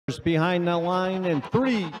behind the line in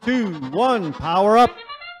 3, 2, 1, power up.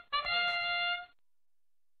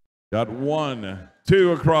 Got 1,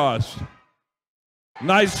 2 across.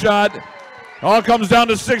 Nice shot. All comes down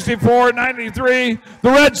to 64-93. The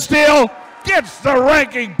Red Steel gets the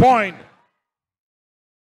ranking point.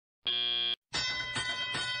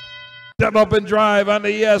 Step up and drive on the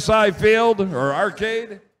ESI field or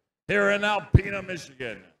arcade here in Alpena,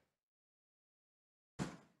 Michigan.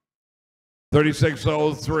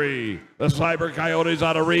 36-03. The Cyber Coyotes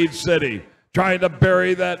out of Reed City trying to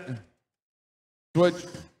bury that switch.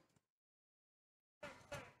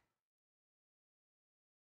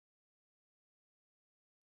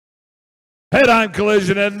 Head-on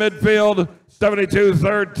collision in midfield,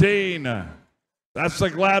 72-13. That's the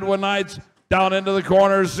Gladwin Knights down into the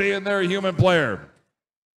corner, seeing their human player.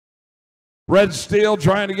 Red Steel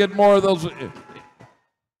trying to get more of those.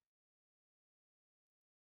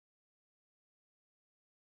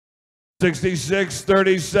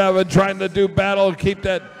 66-37, trying to do battle, keep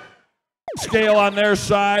that scale on their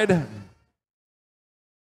side.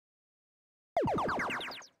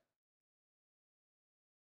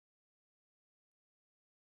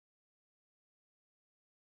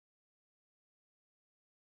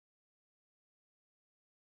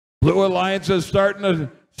 Blue Alliance is starting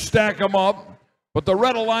to stack them up, but the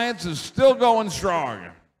Red Alliance is still going strong.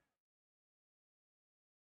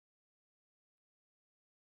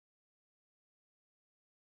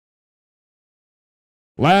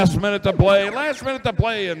 Last minute to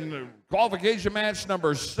play in qualification match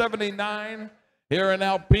number 79 here in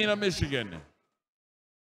Alpena, Michigan.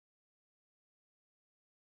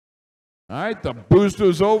 All right, the boost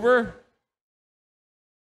was over.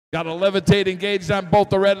 Got a levitate engaged on both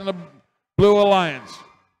the Red and the Blue Alliance.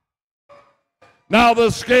 Now the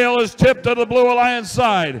scale is tipped to the Blue Alliance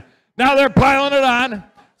side. Now they're piling it on.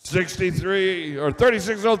 63 or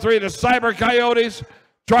 36-03 to Cyber Coyotes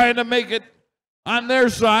trying to make it on their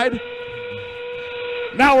side.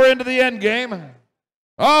 Now we're into the end game.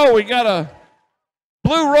 Oh, we got a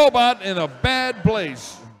blue robot in a bad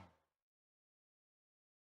place.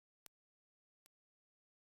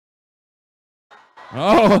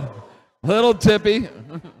 Oh, little tippy.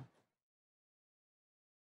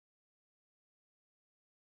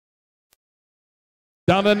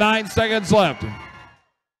 Down to 9 seconds left.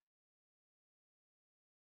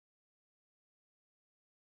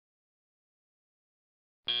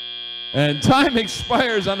 And time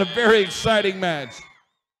expires on a very exciting match.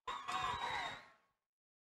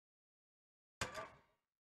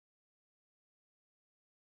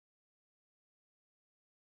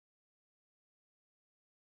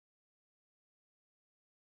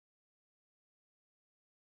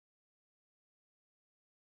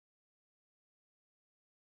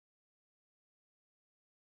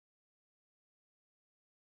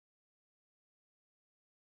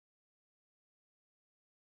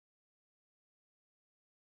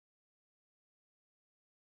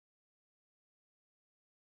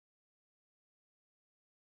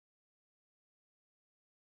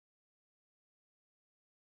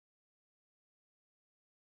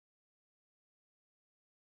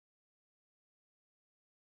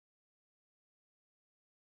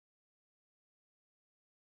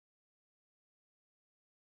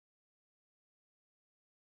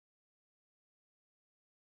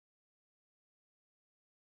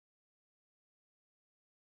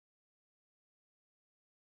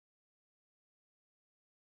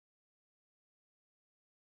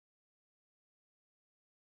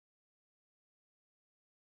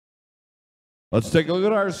 Let's take a look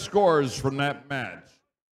at our scores from that match.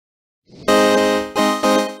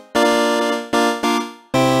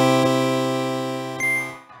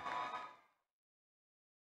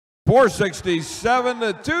 .467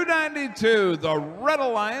 to 292, the Red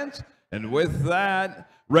Alliance. And with that,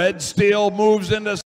 Red Steel moves into